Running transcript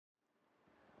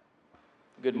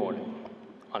Good morning.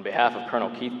 On behalf of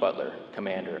Colonel Keith Butler,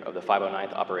 commander of the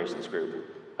 509th Operations Group,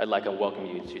 I'd like to welcome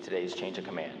you to today's change of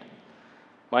command.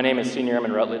 My name is Senior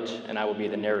Airman Rutledge, and I will be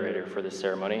the narrator for this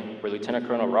ceremony, where Lieutenant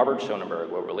Colonel Robert Schonenberg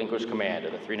will relinquish command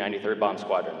of the 393rd Bomb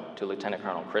Squadron to Lieutenant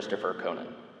Colonel Christopher Conan.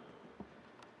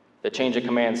 The change of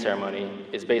command ceremony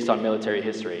is based on military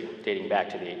history dating back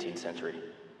to the 18th century.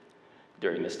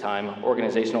 During this time,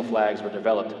 organizational flags were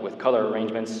developed with color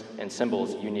arrangements and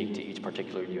symbols unique to each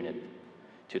particular unit.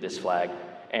 To this flag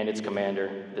and its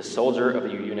commander, the soldier of the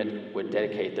unit would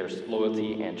dedicate their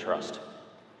loyalty and trust.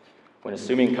 When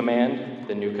assuming command,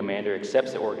 the new commander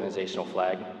accepts the organizational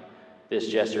flag. This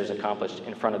gesture is accomplished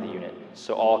in front of the unit,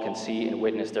 so all can see and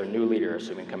witness their new leader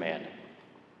assuming command.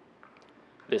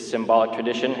 This symbolic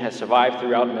tradition has survived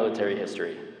throughout military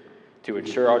history. To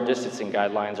ensure our distancing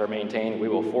guidelines are maintained, we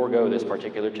will forego this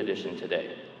particular tradition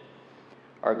today.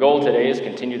 Our goal today is to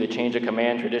continue the change of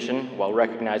command tradition while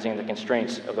recognizing the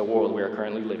constraints of the world we are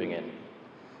currently living in.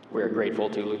 We are grateful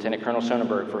to Lieutenant Colonel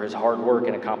Schonenberg for his hard work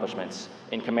and accomplishments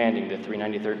in commanding the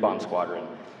 393rd Bomb Squadron,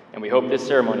 and we hope this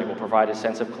ceremony will provide a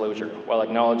sense of closure while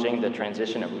acknowledging the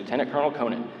transition of Lieutenant Colonel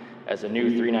Conan as the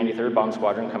new 393rd Bomb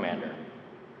Squadron commander.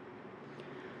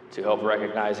 To help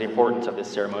recognize the importance of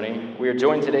this ceremony, we are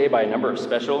joined today by a number of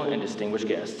special and distinguished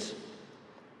guests.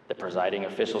 The presiding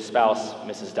official spouse,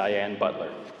 Mrs. Diane Butler.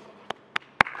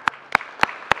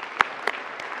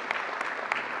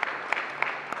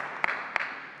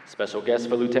 Special guests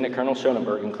for Lieutenant Colonel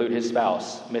Schonenberg include his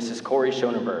spouse, Mrs. Corey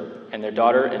Schonenberg, and their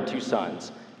daughter and two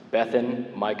sons,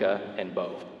 Bethan, Micah, and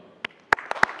Bo.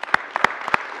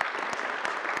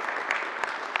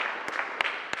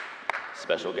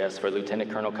 Special guests for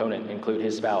Lieutenant Colonel Conan include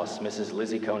his spouse, Mrs.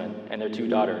 Lizzie Conan, and their two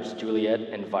daughters, Juliet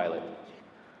and Violet.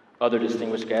 Other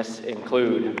distinguished guests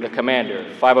include the commander,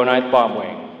 509th Bomb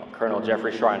Wing, Colonel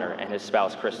Jeffrey Schreiner, and his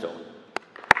spouse, Crystal.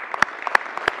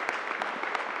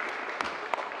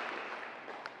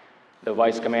 The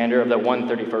vice commander of the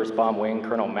 131st Bomb Wing,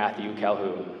 Colonel Matthew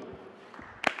Calhoun.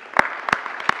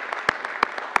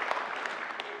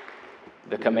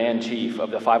 The command chief of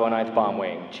the 509th Bomb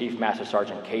Wing, Chief Master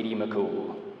Sergeant Katie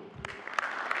McCool.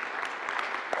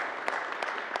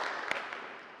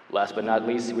 Last but not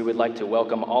least, we would like to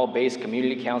welcome all base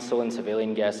community council and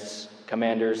civilian guests,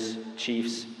 commanders,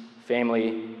 chiefs,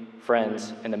 family,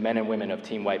 friends, and the men and women of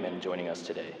Team Whiteman joining us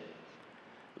today.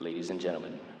 Ladies and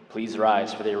gentlemen, please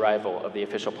rise for the arrival of the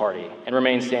official party and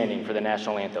remain standing for the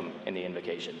national anthem and the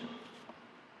invocation.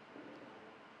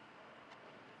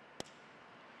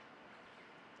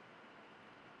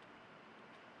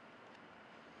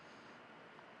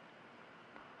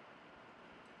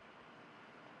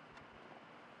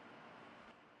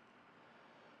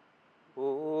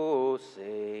 Oh,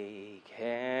 say,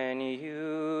 can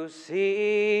you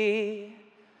see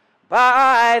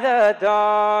by the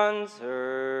dawn's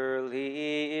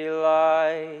early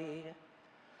light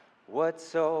what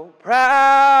so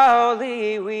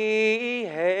proudly we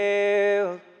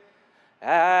hailed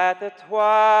at the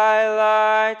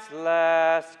twilight's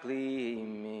last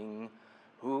gleaming,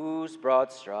 whose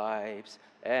broad stripes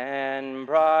and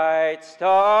bright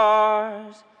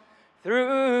stars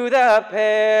through the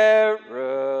perilous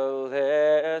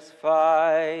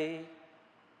fight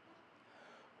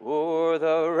o'er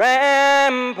the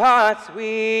ramparts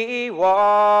we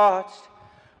watched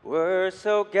were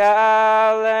so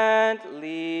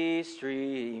gallantly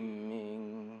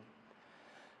streaming,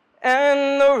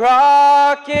 and the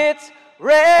rockets'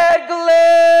 red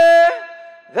glare,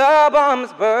 the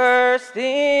bombs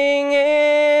bursting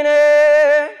in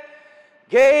air,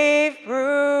 gave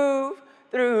proof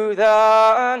through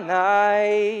the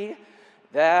night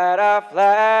that our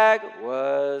flag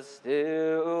was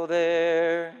still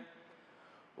there.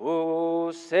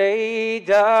 Oh, say,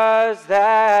 does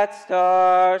that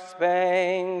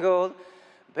star-spangled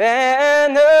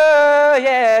banner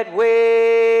yet wave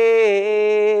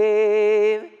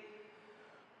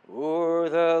o'er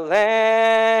the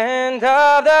land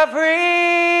of the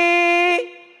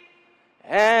free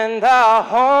and the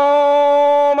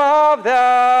home of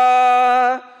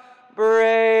the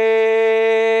brave?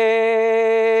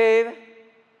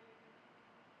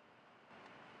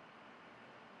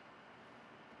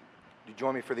 You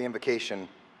join me for the invocation.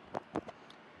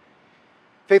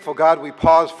 Faithful God, we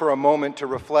pause for a moment to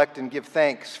reflect and give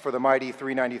thanks for the mighty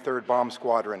 393rd Bomb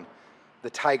Squadron, the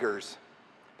Tigers.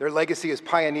 Their legacy as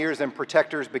pioneers and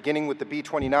protectors, beginning with the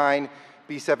B-29,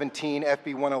 B-17,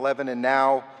 FB-111, and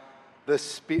now the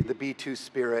B-2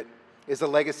 Spirit, is a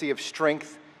legacy of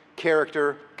strength,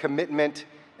 character, commitment,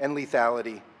 and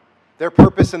lethality. Their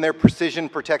purpose and their precision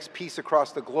protects peace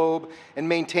across the globe and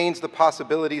maintains the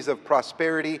possibilities of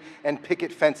prosperity and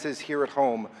picket fences here at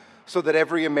home so that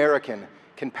every American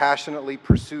can passionately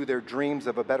pursue their dreams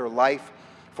of a better life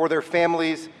for their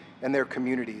families and their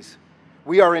communities.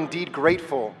 We are indeed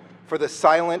grateful for the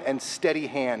silent and steady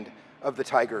hand of the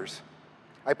Tigers.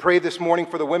 I pray this morning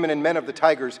for the women and men of the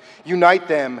Tigers. Unite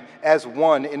them as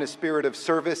one in a spirit of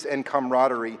service and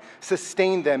camaraderie.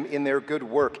 Sustain them in their good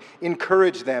work.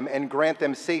 Encourage them and grant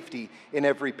them safety in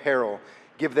every peril.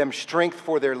 Give them strength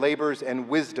for their labors and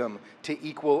wisdom to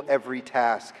equal every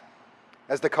task.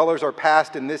 As the colors are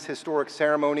passed in this historic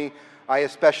ceremony, I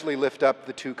especially lift up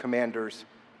the two commanders.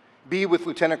 Be with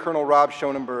Lieutenant Colonel Rob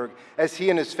Schonenberg as he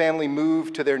and his family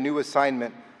move to their new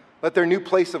assignment. Let their new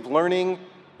place of learning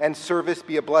and service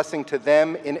be a blessing to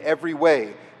them in every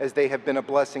way as they have been a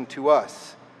blessing to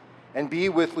us. And be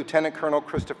with Lieutenant Colonel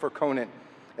Christopher Conant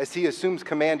as he assumes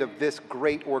command of this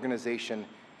great organization.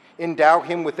 Endow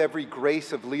him with every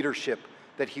grace of leadership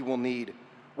that he will need.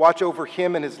 Watch over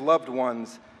him and his loved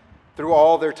ones through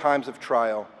all their times of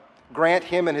trial. Grant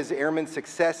him and his airmen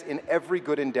success in every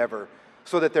good endeavor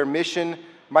so that their mission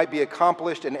might be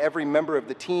accomplished and every member of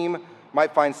the team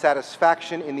might find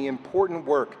satisfaction in the important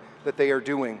work that they are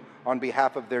doing on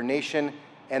behalf of their nation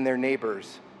and their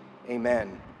neighbors.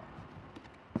 Amen.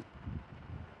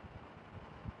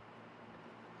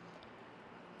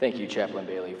 Thank you, Chaplain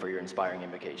Bailey, for your inspiring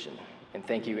invocation. And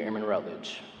thank you, Airman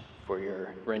Rutledge, for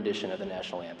your rendition of the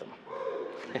national anthem.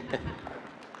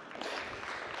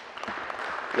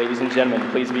 Ladies and gentlemen,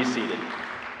 please be seated.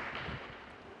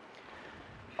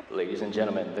 Ladies and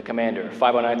gentlemen, the commander,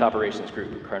 509th Operations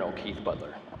Group, Colonel Keith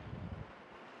Butler.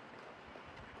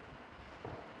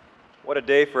 What a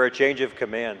day for a change of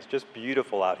commands. Just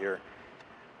beautiful out here.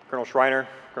 Colonel Schreiner,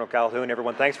 Colonel Calhoun,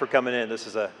 everyone, thanks for coming in. This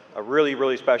is a really,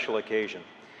 really special occasion.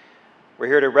 We're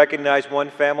here to recognize one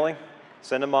family,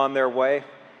 send them on their way,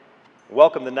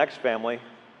 welcome the next family,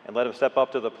 and let them step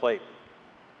up to the plate.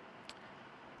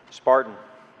 Spartan,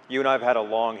 you and I have had a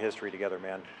long history together,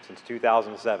 man, since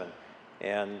 2007.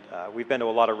 And we've been to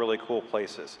a lot of really cool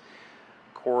places.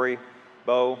 Corey,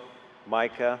 Bo,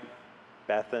 Micah,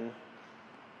 Bethan.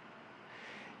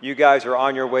 You guys are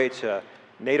on your way to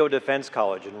NATO Defense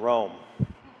College in Rome.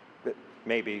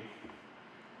 Maybe,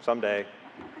 someday.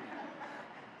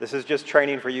 This is just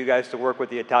training for you guys to work with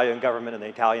the Italian government and the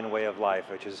Italian way of life,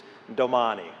 which is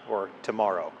domani, or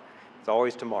tomorrow. It's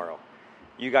always tomorrow.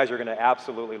 You guys are going to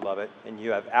absolutely love it, and you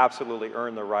have absolutely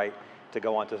earned the right to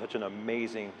go on to such an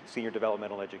amazing senior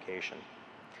developmental education.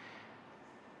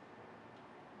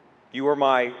 You were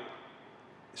my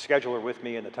scheduler with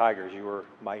me in the Tigers. You were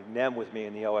my NEM with me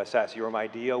in the OSS. You were my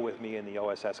DO with me in the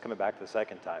OSS coming back the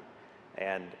second time.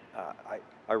 And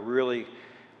I really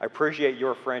appreciate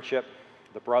your friendship,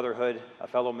 the brotherhood, a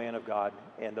fellow man of God,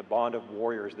 and the bond of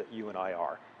warriors that you and I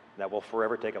are. That will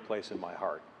forever take a place in my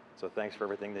heart. So thanks for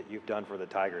everything that you've done for the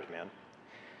Tigers, man.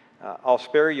 I'll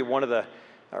spare you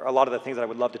a lot of the things that I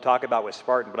would love to talk about with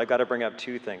Spartan, but I've got to bring up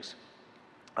two things.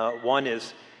 One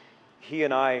is he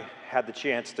and I had the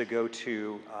chance to go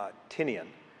to Tinian,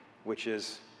 which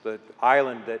is the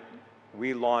island that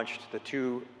we launched the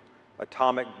two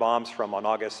atomic bombs from on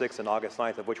August 6th and August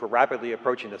 9th, of which we're rapidly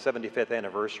approaching the 75th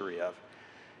anniversary of.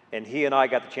 And he and I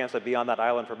got the chance to be on that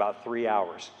island for about 3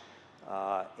 hours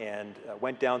and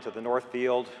went down to the North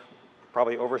Field,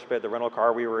 probably oversped the rental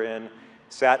car we were in,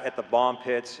 sat at the bomb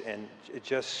pits, and it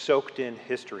just soaked in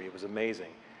history. It was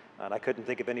amazing. And I couldn't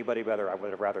think of anybody better I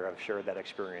would have rather have shared that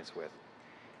experience with.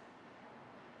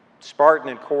 Spartan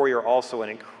and Corey are also an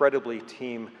incredibly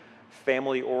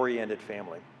family-oriented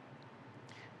family.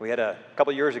 We had a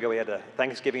couple years ago, we had a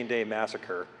Thanksgiving Day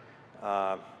massacre.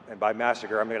 And by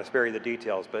massacre, I'm going to spare you the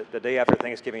details, but the day after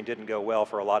Thanksgiving didn't go well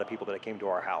for a lot of people that came to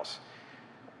our house.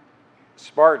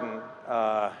 Spartan,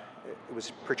 it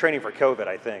was for training for COVID,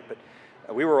 I think, but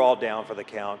we were all down for the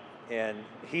count. And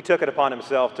he took it upon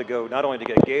himself to go not only to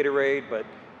get a Gatorade, but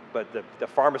the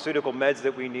pharmaceutical meds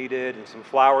that we needed and some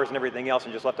flowers and everything else,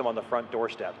 and just left them on the front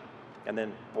doorstep and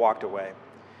then walked away.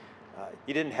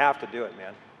 You didn't have to do it,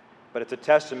 man. But it's a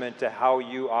testament to how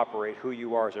you operate, who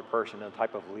you are as a person, and the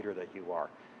type of leader that you are.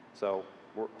 So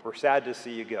we're sad to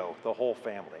see you go, the whole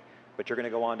family. But you're going to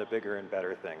go on to bigger and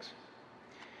better things.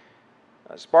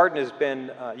 Spartan has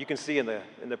been, you can see in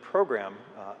the program,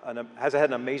 has had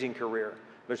an amazing career.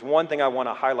 There's one thing I want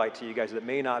to highlight to you guys that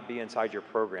may not be inside your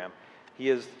program. He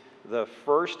is the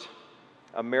first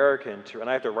American to, and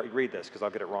I have to read this because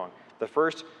I'll get it wrong, the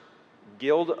first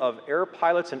Guild of Air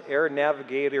Pilots and Air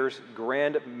Navigators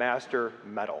Grand Master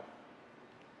Medal.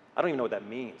 I don't even know what that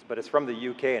means, but it's from the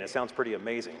UK and it sounds pretty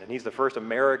amazing. And he's the first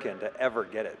American to ever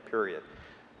get it, period.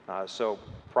 So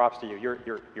props to you.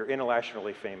 You're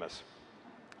internationally famous.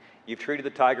 You've treated the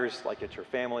Tigers like it's your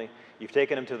family. You've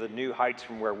taken them to the new heights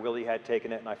from where Willie had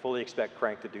taken it, and I fully expect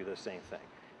Crank to do the same thing.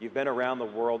 You've been around the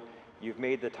world. You've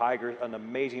made the Tigers an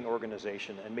amazing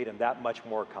organization and made them that much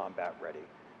more combat ready.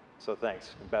 So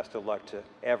thanks, and best of luck to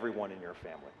everyone in your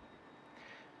family.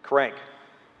 Crank,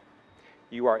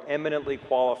 you are eminently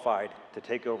qualified to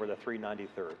take over the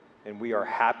 393rd, and we are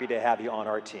happy to have you on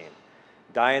our team.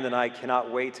 Diane and I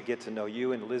cannot wait to get to know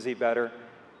you and Lizzie better,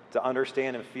 to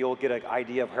understand and get an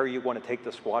idea of how you want to take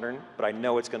the squadron, but I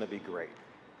know it's going to be great.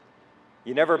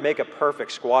 You never make a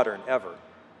perfect squadron, ever,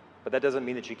 but that doesn't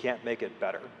mean that you can't make it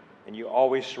better, and you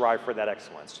always strive for that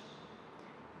excellence.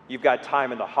 You've got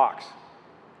time in the Hawks,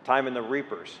 time in the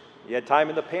Reapers, you had time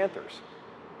in the Panthers.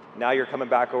 Now you're coming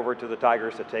back over to the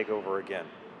Tigers to take over again.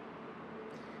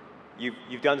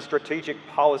 You've done strategic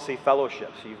policy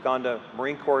fellowships. You've gone to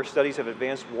Marine Corps Studies of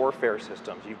Advanced Warfare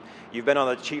Systems. You've been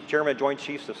on the Chairman of Joint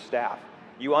Chiefs of Staff.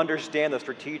 You understand the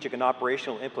strategic and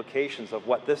operational implications of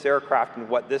what this aircraft and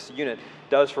what this unit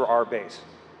does for our base.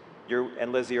 You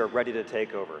and Lizzie are ready to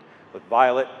take over. With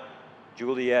Violet,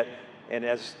 Juliet, and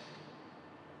as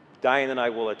Diane and I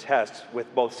will attest,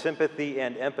 with both sympathy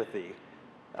and empathy,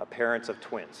 parents of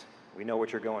twins. We know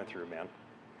what you're going through, man.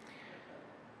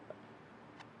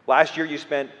 Last year, you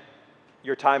spent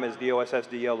your time as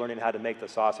DOSSDO learning how to make the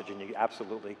sausage, and you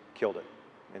absolutely killed it.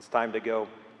 It's time to go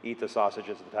eat the sausage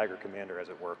as the Tiger Commander, as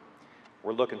it were.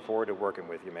 We're looking forward to working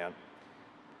with you, man.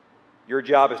 Your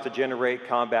job is to generate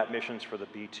combat missions for the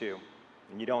B-2,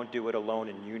 and you don't do it alone,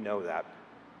 and you know that.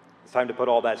 It's time to put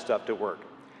all that stuff to work.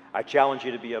 I challenge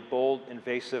you to be a bold,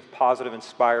 invasive, positive,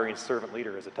 inspiring servant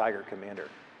leader as a Tiger Commander.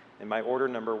 And my order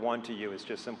number one to you is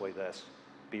just simply this: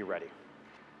 be ready.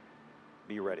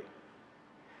 Be ready.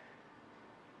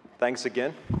 Thanks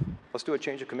again. Let's do a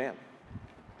change of command.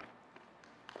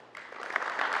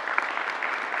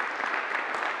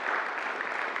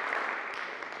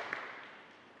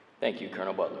 Thank you,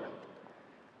 Colonel Butler.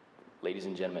 Ladies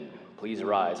and gentlemen, please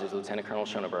rise as Lieutenant Colonel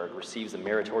Schoenberg receives the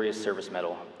Meritorious Service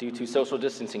Medal. Due to social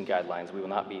distancing guidelines, we will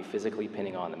not be physically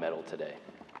pinning on the medal today.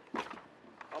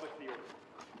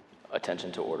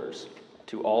 Attention to orders.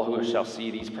 To all who shall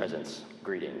see these presents,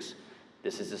 greetings.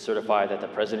 This is to certify that the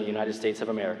President of the United States of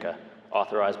America,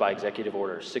 authorized by Executive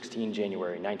Order 16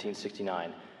 January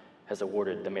 1969, has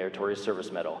awarded the Meritorious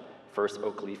Service Medal, 1st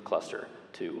Oak Leaf Cluster,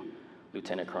 to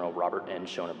Lieutenant Colonel Robert N.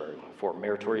 Schoenberg for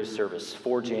meritorious service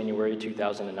 4 January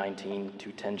 2019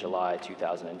 to 10 July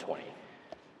 2020.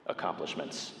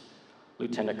 Accomplishments.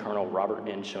 Lieutenant Colonel Robert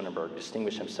N. Schoenberg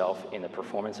distinguished himself in the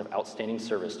performance of outstanding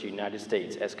service to the United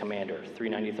States as Commander,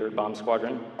 393rd Bomb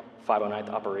Squadron, 509th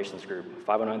Operations Group,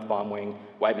 509th Bomb Wing,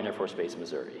 Whiteman Air Force Base,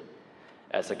 Missouri.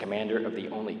 As the commander of the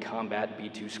only combat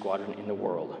B-2 squadron in the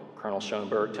world, Colonel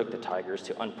Schoenberg took the Tigers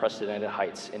to unprecedented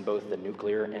heights in both the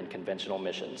nuclear and conventional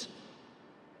missions.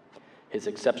 His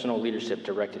exceptional leadership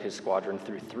directed his squadron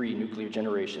through 3 nuclear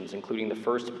generations, including the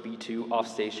first B-2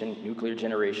 off-station nuclear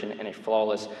generation and a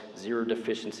flawless,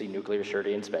 zero-deficiency nuclear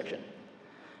surety inspection.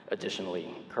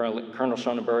 Additionally, Colonel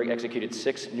Schoenberg executed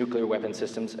 6 nuclear weapon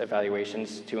systems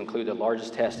evaluations to include the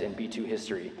largest test in B-2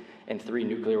 history and 3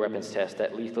 nuclear weapons tests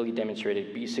that lethally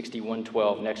demonstrated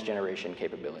B-6112 next-generation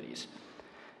capabilities.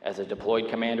 As a deployed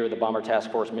commander of the Bomber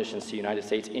Task Force missions to United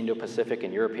States, Indo-Pacific,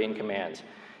 and European commands,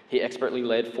 he expertly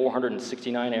led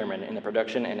 469 airmen in the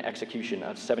production and execution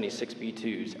of 76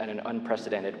 B-2s at an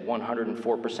unprecedented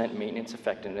 104% maintenance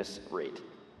effectiveness rate.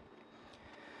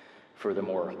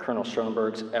 Furthermore, Colonel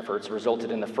Schoenberg's efforts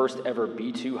resulted in the first ever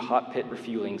B-2 hot pit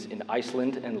refuelings in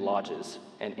Iceland and lodges,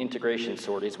 and integration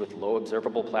sorties with low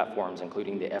observable platforms,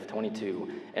 including the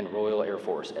F-22 and Royal Air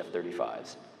Force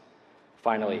F-35s.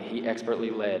 Finally, he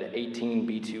expertly led 18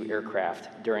 B-2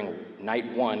 aircraft during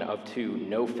night 1 of 2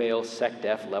 no-fail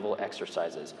SecDef level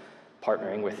exercises,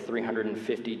 partnering with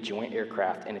 350 joint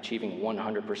aircraft and achieving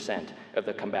 100% of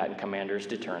the combatant commander's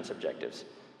deterrence objectives.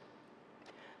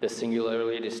 The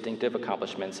singularly distinctive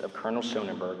accomplishments of Colonel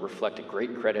Schoenberg reflect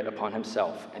great credit upon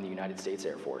himself and the United States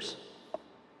Air Force.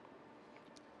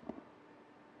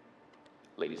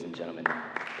 Ladies and gentlemen,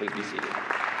 please be seated.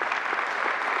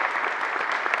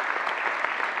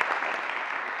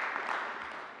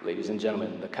 Ladies and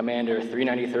gentlemen, the Commander,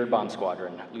 393rd Bomb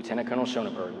Squadron, Lieutenant Colonel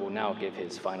Schoenberg, will now give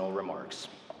his final remarks.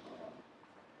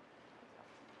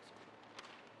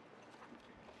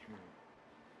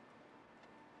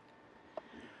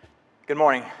 Good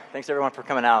morning. Thanks everyone for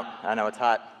coming out. I know it's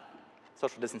hot,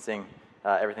 social distancing,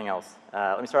 everything else.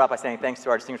 Let me start off by saying thanks to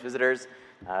our distinguished visitors,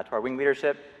 to our wing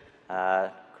leadership,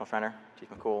 Colonel Schreiner, Chief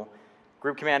McCool,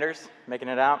 group commanders making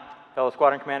it out, fellow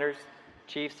squadron commanders,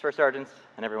 chiefs, first sergeants,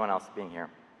 and everyone else being here.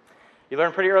 You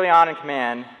learn pretty early on in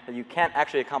command that you can't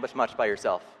actually accomplish much by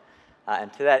yourself.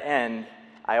 And to that end,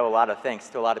 I owe a lot of thanks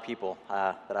to a lot of people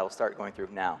that I will start going through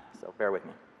now, so bear with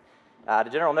me. To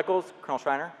General Nichols, Colonel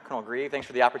Schreiner, Colonel Grieve, thanks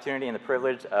for the opportunity and the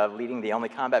privilege of leading the only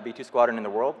combat B-2 squadron in the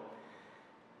world.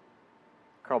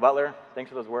 Colonel Butler, thanks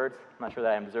for those words. I'm not sure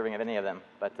that I am deserving of any of them,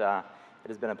 but it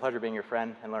has been a pleasure being your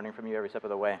friend and learning from you every step of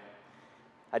the way.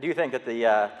 I do think that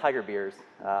the Tiger Beers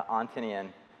on Tinian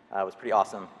was pretty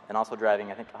awesome, and also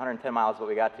driving, I think, 110 miles is what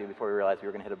we got to before we realized we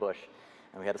were going to hit a bush,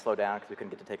 and we had to slow down because we couldn't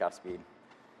get to takeoff speed.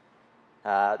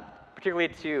 Particularly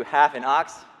to HAF and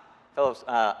OX, fellow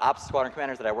ops squadron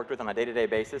commanders that I worked with on a day-to-day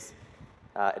basis.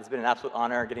 It has been an absolute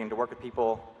honor getting to work with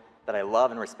people that I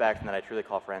love and respect and that I truly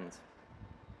call friends.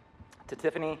 To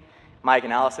Tiffany, Mike,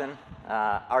 and Allison,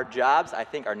 our jobs, I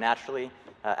think, are naturally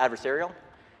adversarial.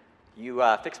 You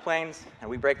fix planes, and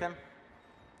we break them.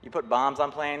 You put bombs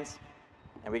on planes,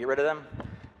 and we get rid of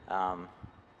them.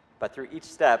 But through each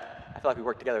step, I feel like we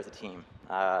work together as a team.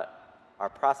 Our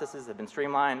processes have been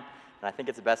streamlined, and I think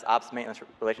it's the best ops maintenance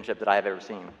relationship that I have ever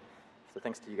seen. So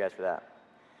thanks to you guys for that.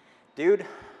 Dude,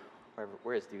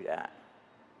 where is Dude at?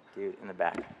 Dude, in the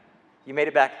back. You made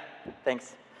it back.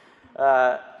 Thanks.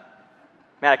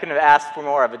 Man, I couldn't have asked for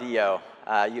more of a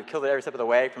DO. You've killed it every step of the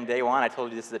way. From day one, I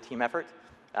told you this is a team effort,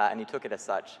 and you took it as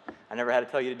such. I never had to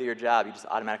tell you to do your job. You just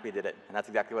automatically did it, and that's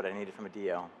exactly what I needed from a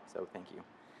DO, so thank you.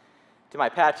 To my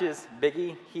patches,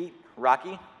 Biggie, Heat,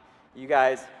 Rocky, you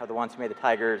guys are the ones who made the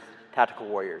Tigers tactical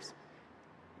warriors.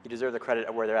 You deserve the credit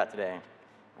of where they're at today,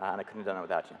 and I couldn't have done it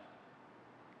without you.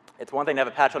 It's one thing to have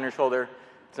a patch on your shoulder.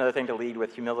 It's another thing to lead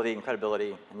with humility and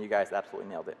credibility, and you guys absolutely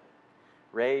nailed it.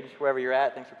 Rage, wherever you're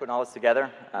at, thanks for putting all this together,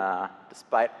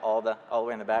 despite all the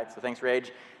way in the back. So thanks,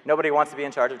 Rage. Nobody wants to be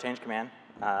in charge of change command,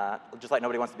 just like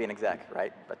nobody wants to be an exec,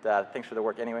 right? But thanks for the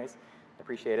work anyways. I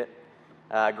appreciate it.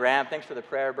 Graham, thanks for the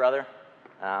prayer, brother.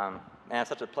 Man, it's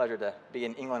such a pleasure to be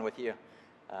in England with you,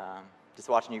 just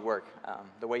watching you work.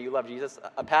 The way you love Jesus.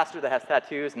 A pastor that has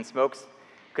tattoos and smokes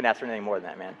couldn't ask for anything more than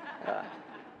that, man.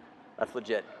 That's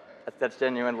legit. That's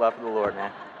genuine love for the Lord,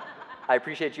 man. I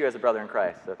appreciate you as a brother in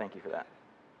Christ, so thank you for that.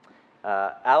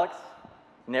 Alex,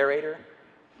 narrator,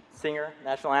 singer,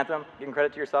 national anthem. Giving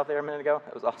credit to yourself there a minute ago.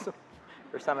 That was awesome.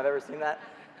 First time I've ever seen that.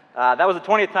 That was the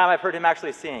 20th time I've heard him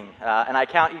actually sing, and I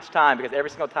count each time because every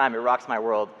single time it rocks my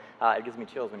world. It gives me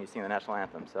chills when you sing the national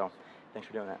anthem, so thanks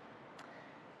for doing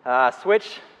that.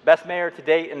 Switch, best mayor to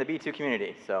date in the B-2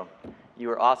 community, so you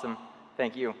were awesome.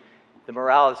 Thank you. The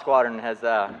morale of the squadron has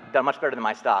done much better than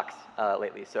my stocks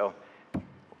lately, so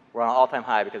we're on an all-time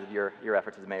high because of your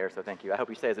efforts as mayor, so thank you. I hope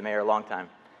you stay as a mayor a long time.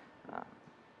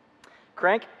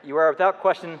 Crank, you are without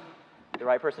question the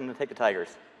right person to take the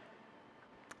Tigers.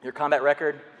 Your combat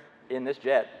record in this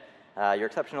jet, your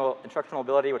exceptional instructional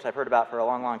ability, which I've heard about for a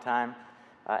long, long time,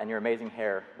 and your amazing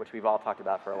hair, which we've all talked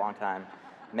about for a long time,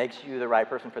 makes you the right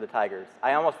person for the Tigers.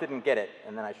 I almost didn't get it,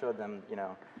 and then I showed them,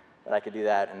 that I could do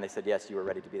that, and they said, yes, you were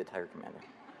ready to be the Tiger commander.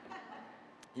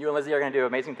 You and Lizzie are going to do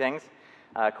amazing things.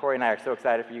 Corey and I are so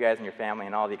excited for you guys and your family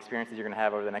and all the experiences you're going to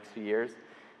have over the next few years.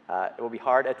 It will be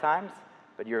hard at times,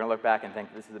 but you're going to look back and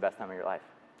think this is the best time of your life,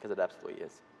 because it absolutely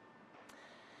is.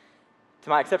 To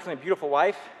my exceptionally beautiful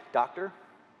wife, Dr.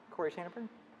 Corey Shanaburn.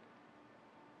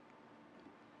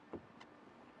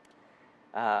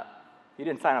 You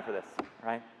didn't sign up for this,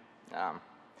 right?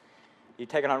 You've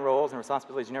taken on roles and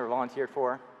responsibilities you never volunteered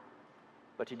for,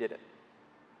 but you did it.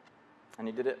 And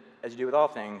you did it, as you do with all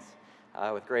things,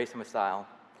 with grace and with style,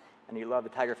 and you love the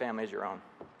Tiger family as your own.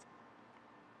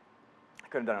 I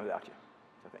couldn't have done it without you,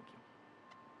 so thank you.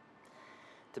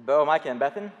 To Bo, Micah, and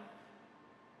Bethan,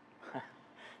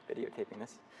 videotaping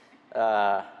this,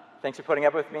 thanks for putting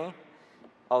up with me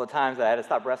all the times that I had to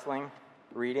stop wrestling,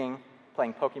 reading,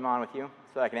 playing Pokemon with you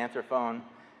so I could answer a phone,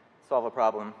 solve a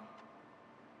problem.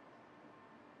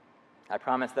 I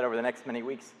promise that over the next many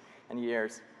weeks and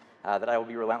years that I will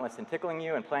be relentless in tickling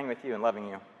you and playing with you and loving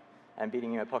you and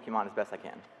beating you at Pokemon as best I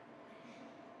can.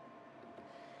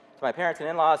 To my parents and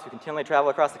in-laws who continually travel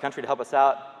across the country to help us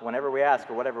out whenever we ask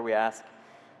or whatever we ask,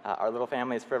 our little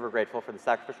family is forever grateful for the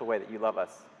sacrificial way that you love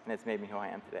us, and it's made me who I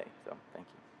am today, so thank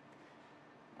you.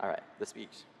 All right, the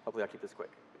speech. Hopefully I'll keep this quick.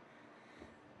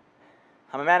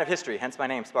 I'm a man of history, hence my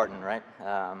name, Spartan, right?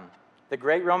 The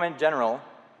great Roman general,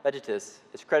 Vegetus,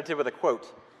 is credited with a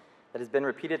quote that has been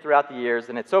repeated throughout the years,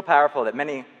 and it's so powerful that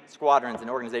many squadrons and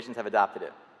organizations have adopted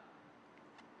it.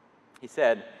 He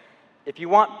said, if you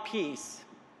want peace,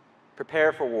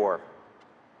 prepare for war.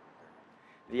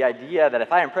 The idea that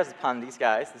if I impress upon these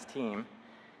guys, this team,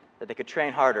 that they could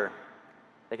train harder,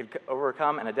 they could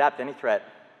overcome and adapt to any threat,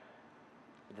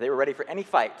 that they were ready for any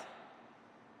fight,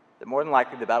 that more than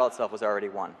likely the battle itself was already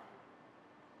won.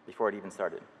 before it even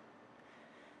started.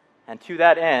 And to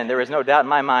that end, there is no doubt in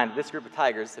my mind that this group of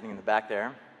Tigers sitting in the back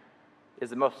there is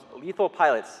the most lethal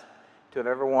pilots to have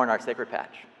ever worn our sacred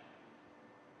patch.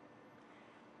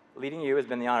 Leading you has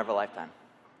been the honor of a lifetime.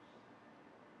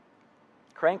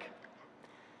 Crank,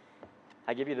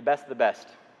 I give you the best of the best.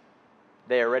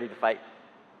 They are ready to fight.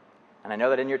 And I know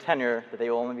that in your tenure that they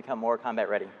will only become more combat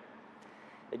ready.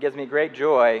 It gives me great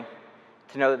joy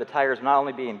to know that the Tigers will not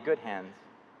only be in good hands,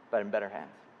 but in better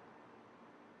hands.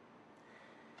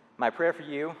 My prayer for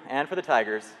you and for the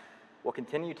Tigers will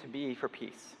continue to be for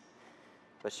peace.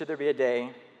 But should there be a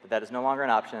day that that is no longer an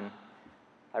option,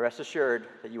 I rest assured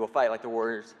that you will fight like the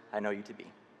warriors I know you to be.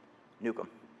 Nuke 'em.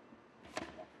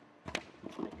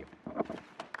 Thank you.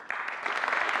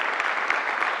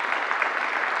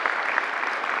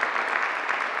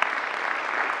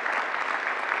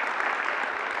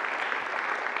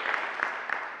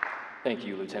 Thank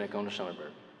you, Lieutenant Colonel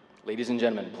Schoenberg. Ladies and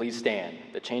gentlemen, please stand.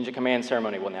 The change of command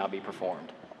ceremony will now be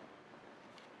performed.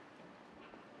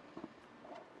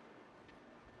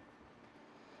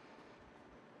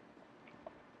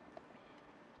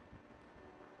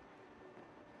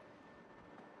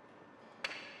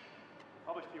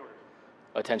 Publish the orders.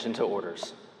 Attention to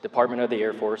orders. Department of the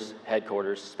Air Force,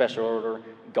 Headquarters, Special Order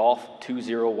Golf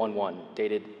 2011,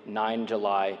 dated 9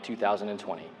 July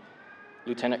 2020.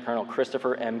 Lieutenant Colonel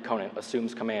Christopher M. Conant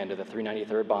assumes command of the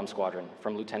 393rd Bomb Squadron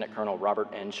from Lieutenant Colonel Robert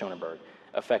N. Schoenberg,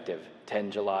 effective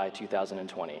 10 July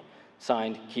 2020.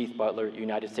 Signed, Keith Butler,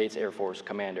 United States Air Force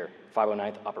Commander,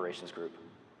 509th Operations Group.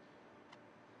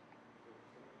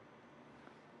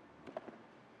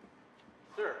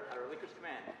 Sir, I relinquish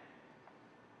command.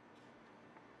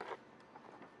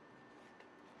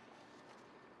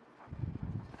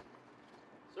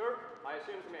 Sir, I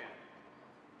assume command.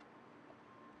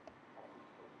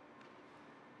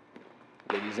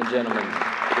 Ladies and gentlemen,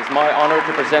 it is my honor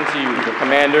to present to you the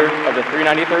commander of the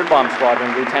 393rd Bomb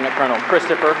Squadron, Lieutenant Colonel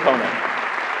Christopher Conant.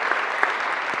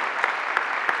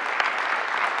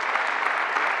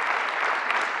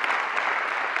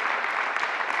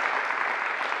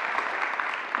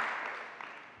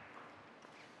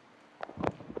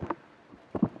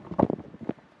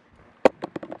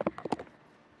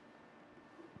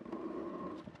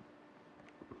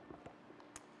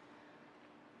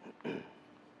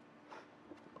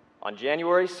 On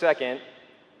January 2nd,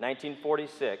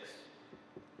 1946,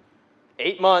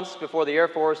 8 months before the Air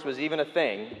Force was even a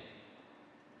thing,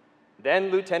 then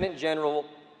Lieutenant General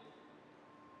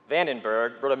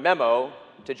Vandenberg wrote a memo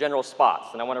to General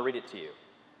Spaatz, and I want to read it to you.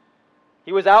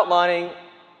 He was outlining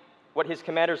what his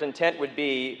commander's intent would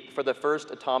be for the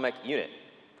 1st Atomic Unit.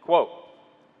 Quote,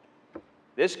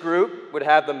 "This group would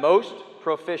have the most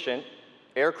proficient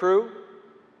aircrew,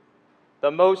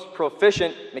 the most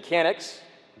proficient mechanics,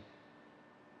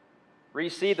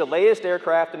 receive the latest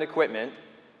aircraft and equipment,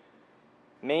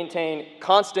 maintain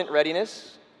constant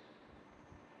readiness,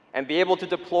 and be able to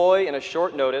deploy in a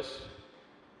short notice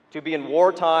to be in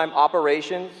wartime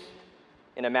operations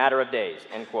in a matter of days,"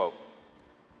 end quote.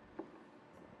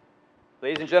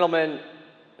 Ladies and gentlemen,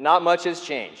 not much has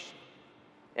changed,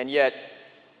 and yet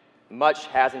much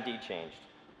has indeed changed.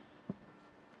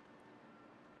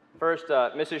 First,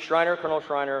 Mrs. Schreiner, Colonel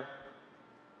Schreiner,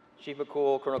 Chief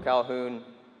McCool, Colonel Calhoun,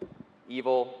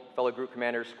 Evil, fellow group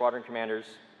commanders, squadron commanders.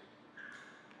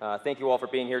 Thank you all for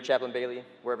being here. Chaplain Bailey,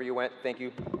 wherever you went, thank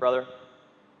you, brother.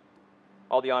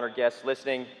 All the honored guests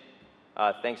listening,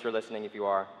 thanks for listening if you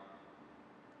are.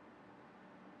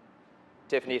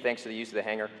 Tiffany, thanks for the use of the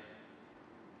hangar.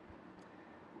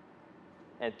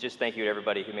 And just thank you to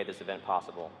everybody who made this event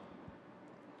possible.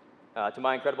 To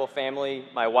my incredible family,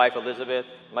 my wife Elizabeth,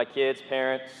 my kids,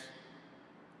 parents,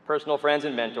 personal friends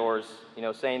and mentors,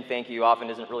 saying thank you often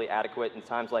isn't really adequate in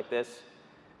times like this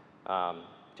to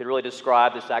really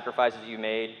describe the sacrifices you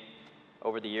made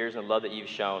over the years and the love that you've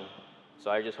shown. So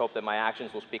I just hope that my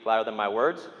actions will speak louder than my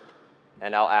words,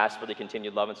 and I'll ask for the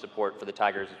continued love and support for the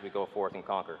Tigers as we go forth and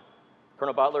conquer.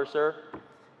 Colonel Butler, sir,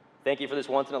 thank you for this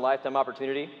once-in-a-lifetime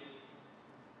opportunity.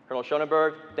 Colonel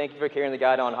Schoenberg, thank you for carrying the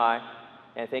guide on high,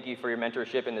 and thank you for your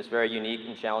mentorship in this very unique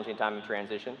and challenging time of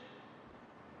transition.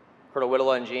 Colonel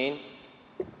Whittla and Jean,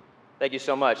 thank you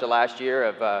so much. The last year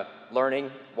of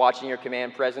learning, watching your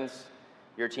command presence,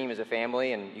 your team as a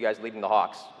family, and you guys leading the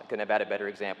Hawks. I couldn't have had a better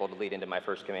example to lead into my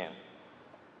first command.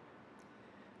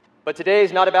 But today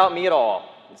is not about me at all.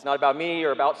 It's not about me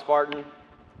or about Spartan.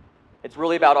 It's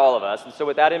really about all of us. And so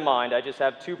with that in mind, I just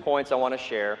have 2 points I want to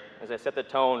share as I set the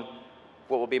tone for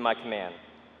what will be my command.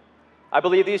 I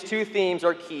believe these 2 themes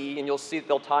are key, and you'll see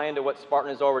they'll tie into what Spartan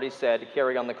has already said to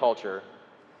carry on the culture.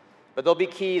 But they'll be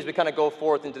key as we kind of go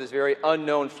forth into this very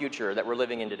unknown future that we're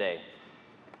living in today.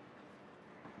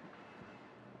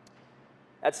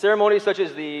 At ceremonies such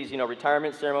as these,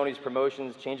 retirement ceremonies,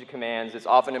 promotions, change of commands, it's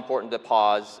often important to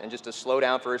pause and just to slow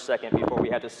down for a second before we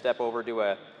have to step over to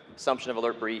a assumption of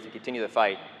alert brief and continue the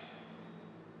fight.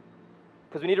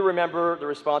 Because we need to remember the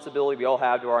responsibility we all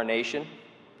have to our nation.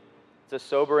 It's a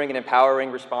sobering and empowering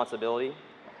responsibility.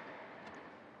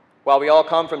 While we all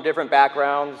come from different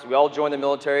backgrounds, we all join the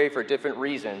military for different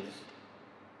reasons,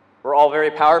 we're all very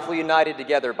powerfully united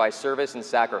together by service and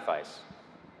sacrifice.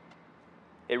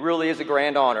 It really is a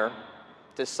grand honor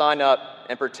to sign up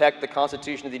and protect the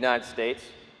Constitution of the United States,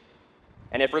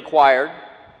 and if required,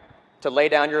 to lay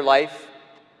down your life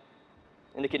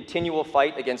in a continual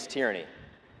fight against tyranny.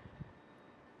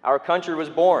 Our country was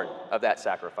born of that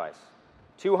sacrifice.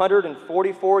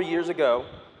 244 years ago,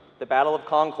 the Battle of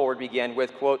Concord began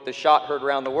with, quote, "the shot heard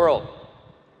around the world."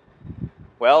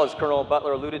 Well, as Colonel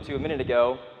Butler alluded to a minute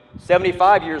ago,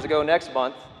 75 years ago next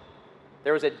month,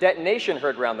 there was a detonation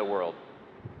heard around the world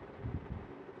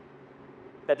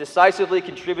that decisively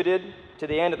contributed to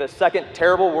the end of the Second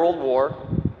Terrible World War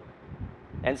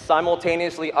and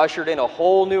simultaneously ushered in a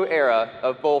whole new era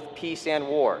of both peace and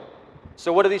war.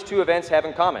 So what do these two events have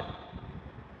in common?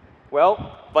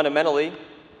 Well, fundamentally,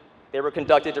 they were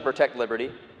conducted to protect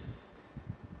liberty,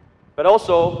 but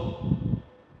also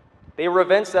they were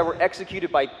events that were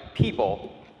executed by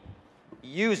people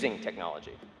using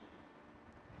technology.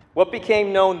 What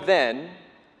became known then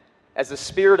as the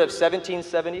spirit of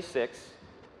 1776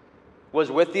 was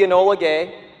with the Enola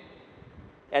Gay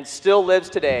and still lives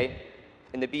today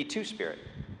in the B-2 spirit.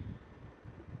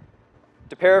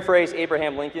 To paraphrase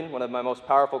Abraham Lincoln, one of my most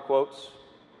powerful quotes,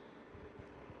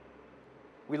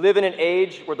 we live in an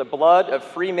age where the blood of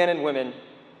free men and women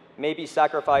may be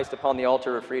sacrificed upon the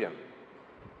altar of freedom.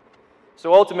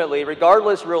 So ultimately,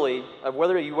 regardless really of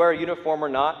whether you wear a uniform or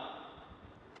not,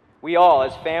 we all,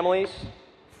 as families,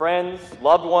 friends,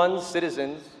 loved ones,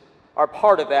 citizens, are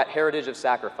part of that heritage of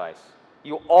sacrifice.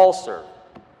 You all serve.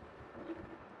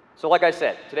 So like I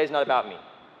said, today's not about me.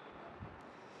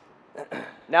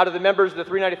 Now to the members of the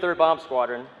 393rd Bomb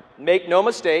Squadron, make no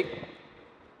mistake,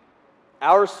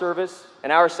 our service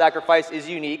and our sacrifice is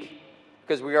unique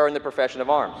because we are in the profession of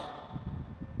arms.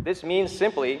 This means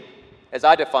simply, as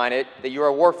I define it, that you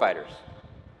are warfighters.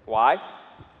 Why?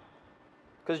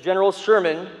 Because General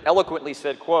Sherman eloquently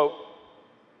said, quote,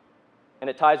 and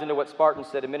it ties into what Spartan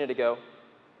said a minute ago,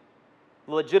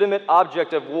 "The legitimate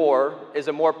object of war is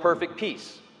a more perfect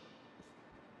peace."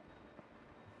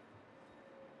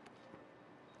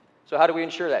 So how do we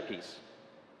ensure that peace?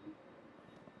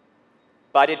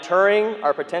 By deterring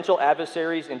our potential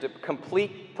adversaries into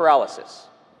complete paralysis,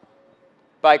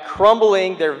 by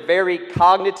crumbling their very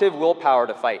cognitive willpower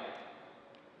to fight.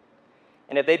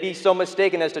 And if they be so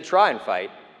mistaken as to try and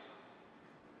fight,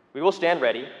 we will stand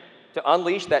ready to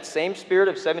unleash that same spirit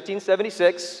of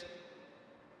 1776,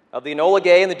 of the Enola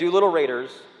Gay and the Doolittle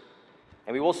Raiders,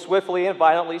 and we will swiftly and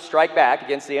violently strike back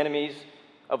against the enemies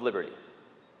of liberty.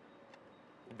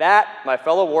 That, my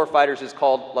fellow warfighters, is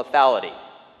called lethality.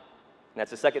 And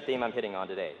that's the second theme I'm hitting on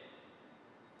today.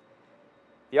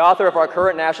 The author of our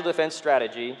current national defense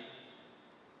strategy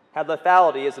had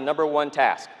lethality as the #1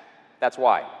 task. That's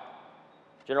why.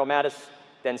 General Mattis,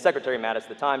 then Secretary Mattis at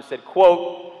the time, said,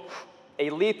 quote, "A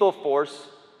lethal force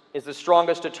is the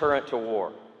strongest deterrent to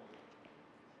war."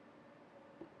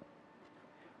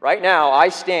 Right now, I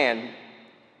stand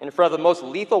in front of the most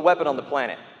lethal weapon on the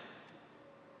planet.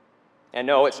 And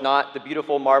no, it's not the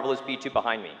beautiful, marvelous B-2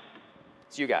 behind me.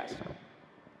 It's you guys.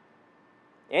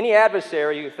 Any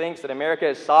adversary who thinks that America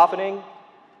is softening,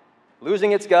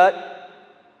 losing its gut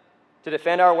to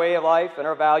defend our way of life and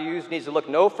our values needs to look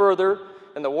no further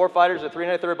than the warfighters of the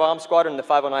 393rd Bomb Squadron and the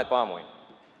 509th Bomb Wing.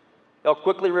 They'll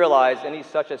quickly realize any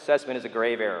such assessment is a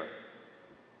grave error.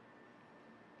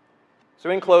 So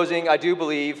in closing, I do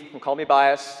believe, and call me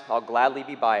biased, I'll gladly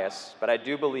be biased, but I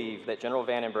do believe that General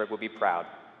Vandenberg would be proud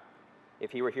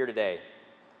if he were here today.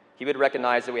 He would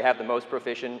recognize that we have the most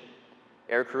proficient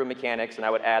aircrew mechanics, and I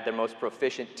would add their most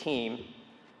proficient team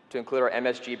to include our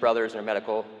MSG brothers and our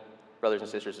medical brothers and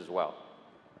sisters as well.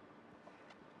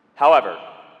 However,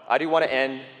 I do want to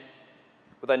end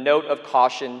with a note of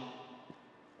caution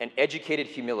and educated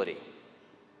humility.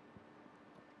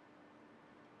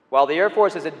 While the Air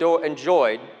Force has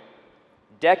enjoyed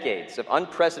decades of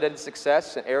unprecedented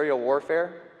success in aerial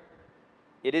warfare,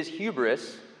 it is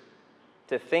hubris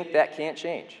to think that can't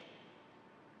change.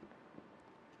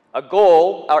 A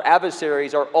goal our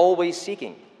adversaries are always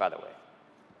seeking, by the way.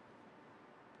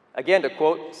 Again, to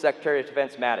quote Secretary of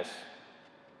Defense Mattis,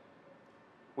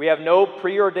 "We have no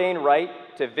preordained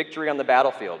right to victory on the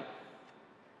battlefield.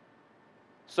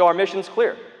 So our mission's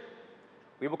clear.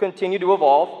 We will continue to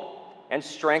evolve and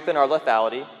strengthen our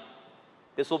lethality.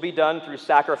 This will be done through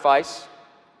sacrifice,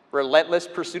 relentless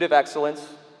pursuit of excellence,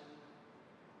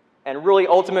 and really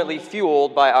ultimately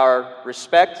fueled by our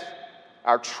respect,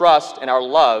 our trust, and our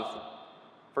love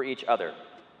for each other.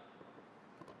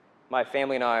 My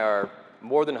family and I are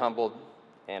more than humbled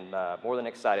and more than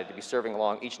excited to be serving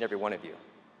along each and every one of you.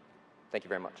 Thank you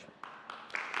very much.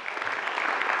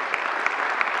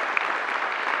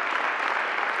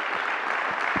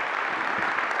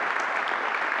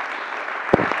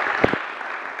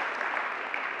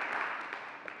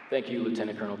 Thank you,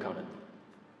 Lieutenant Colonel Conant.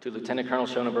 To Lieutenant Colonel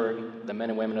Schoenberg, the men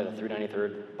and women of the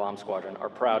 393rd Bomb Squadron are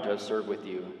proud to have served with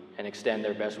you and extend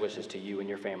their best wishes to you and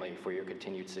your family for your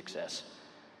continued success.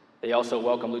 They also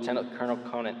welcome Lieutenant Colonel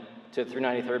Conant to the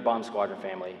 393rd Bomb Squadron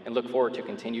family and look forward to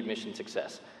continued mission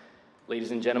success.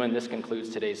 Ladies and gentlemen, this concludes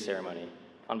today's ceremony.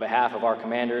 On behalf of our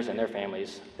commanders and their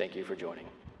families, thank you for joining.